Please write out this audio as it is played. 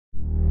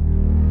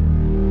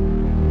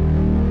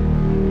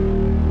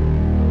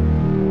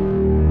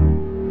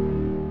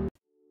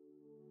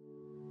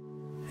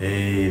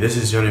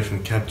This is Johnny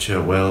from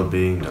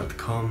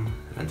CaptureWellbeing.com,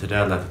 and today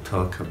I'd like to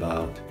talk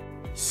about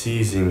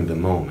seizing the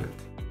moment.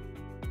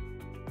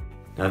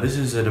 Now this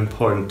is an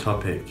important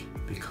topic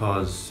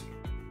because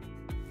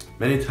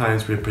many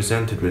times we're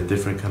presented with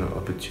different kind of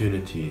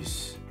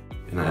opportunities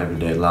in our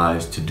everyday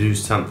lives to do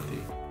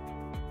something.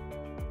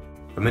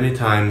 But many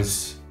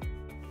times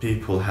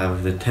people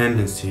have the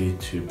tendency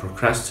to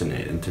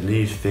procrastinate and to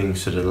leave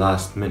things to the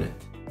last minute.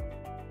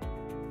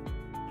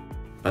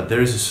 But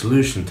there is a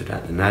solution to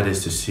that, and that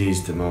is to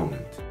seize the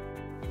moment.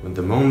 When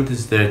the moment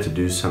is there to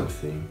do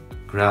something,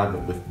 grab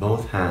it with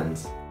both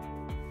hands,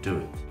 do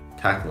it,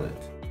 tackle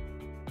it.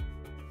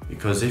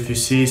 Because if you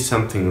seize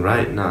something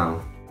right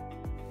now,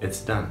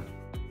 it's done.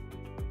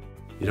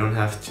 You don't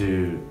have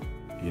to,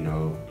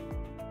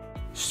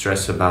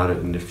 stress about it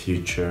in the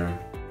future.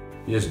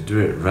 You just do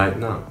it right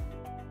now.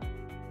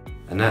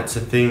 And that's a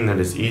thing that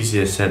is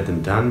easier said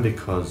than done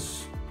because,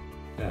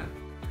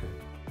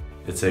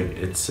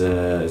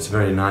 it's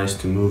very nice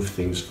to move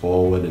things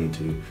forward and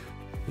to,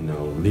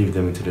 leave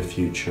them into the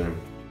future.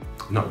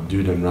 Not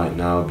do them right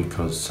now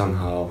because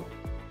somehow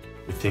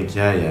we think,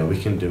 we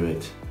can do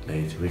it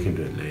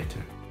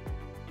later.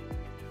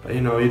 But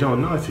you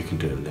don't know if you can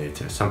do it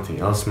later. Something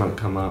else might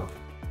come up,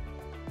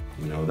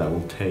 that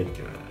will take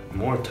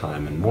more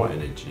time and more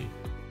energy.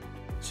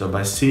 So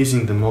by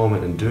seizing the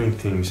moment and doing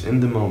things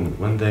in the moment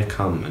when they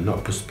come and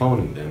not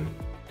postponing them,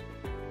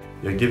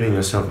 you're giving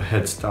yourself a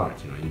head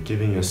start. You're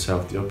giving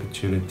yourself the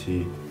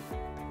opportunity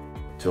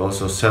to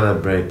also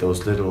celebrate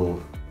those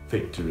little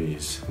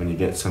victories when you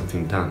get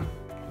something done.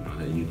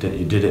 That you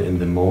did it in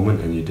the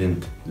moment and you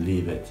didn't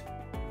leave it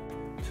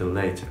till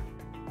later.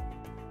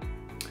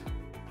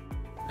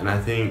 And I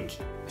think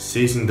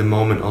seizing the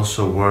moment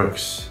also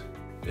works.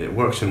 It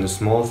works in the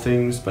small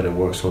things, but it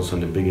works also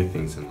in the bigger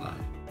things in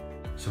life.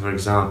 So for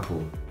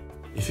example,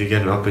 if you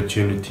get an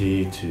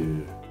opportunity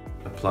to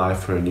apply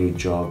for a new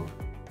job,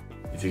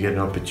 if you get an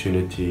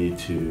opportunity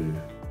to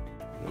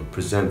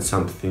present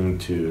something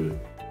to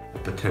a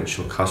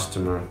potential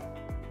customer,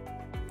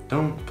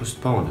 don't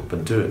postpone it,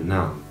 but do it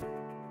now.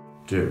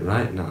 Do it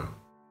right now.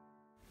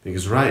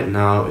 Because right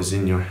now is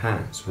in your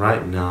hands.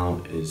 Right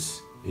now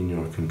is in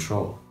your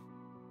control.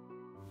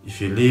 If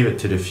you leave it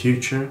to the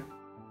future,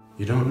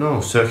 you don't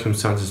know.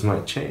 Circumstances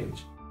might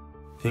change.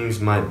 Things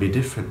might be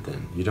different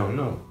then. You don't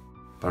know.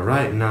 But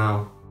right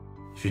now,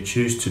 if you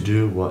choose to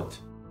do what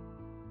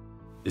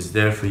is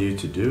there for you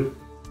to do,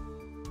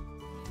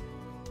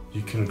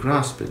 you can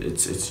grasp it.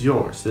 It's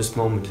yours. This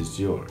moment is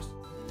yours.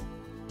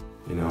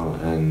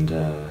 And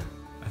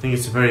I think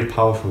it's a very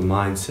powerful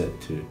mindset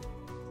to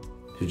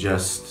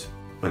just,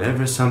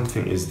 whenever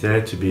something is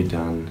there to be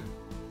done,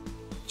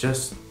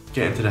 just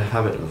get into the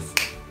habit of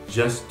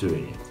just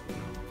doing it.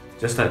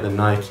 Just like the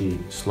Nike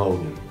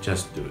slogan,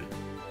 just do it.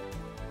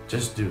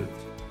 Just do it.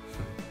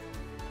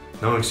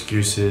 No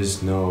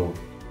excuses, no,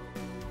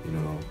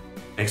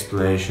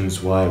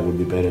 explanations why it would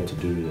be better to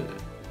do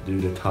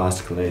the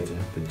task later,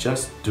 but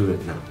just do it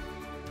now.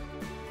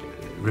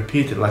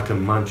 Repeat it like a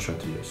mantra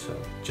to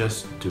yourself.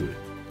 Just do it.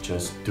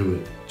 Just do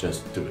it.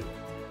 Just do it.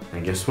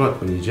 And guess what?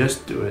 When you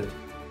just do it,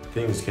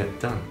 things get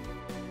done.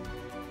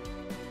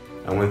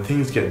 And when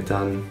things get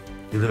done,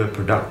 you live a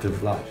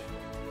productive life.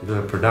 You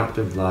live a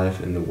productive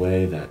life in the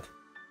way that,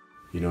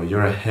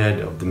 you're ahead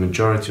of the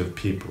majority of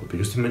people.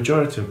 Because the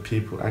majority of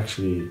people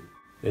actually,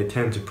 they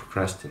tend to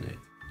procrastinate,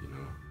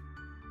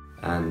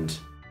 And,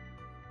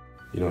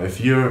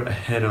 if you're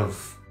ahead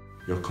of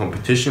your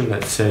competition,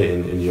 let's say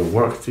in your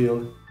work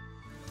field,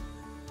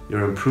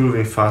 you're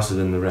improving faster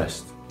than the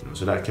rest.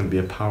 So that can be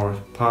a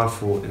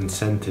powerful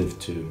incentive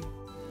to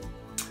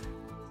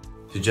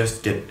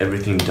just get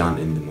everything done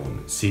in the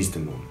moment, seize the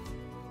moment.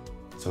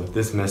 So with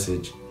this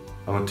message,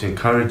 I want to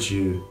encourage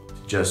you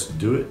to just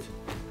do it,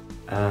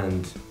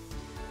 and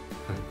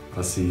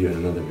I'll see you in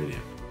another video.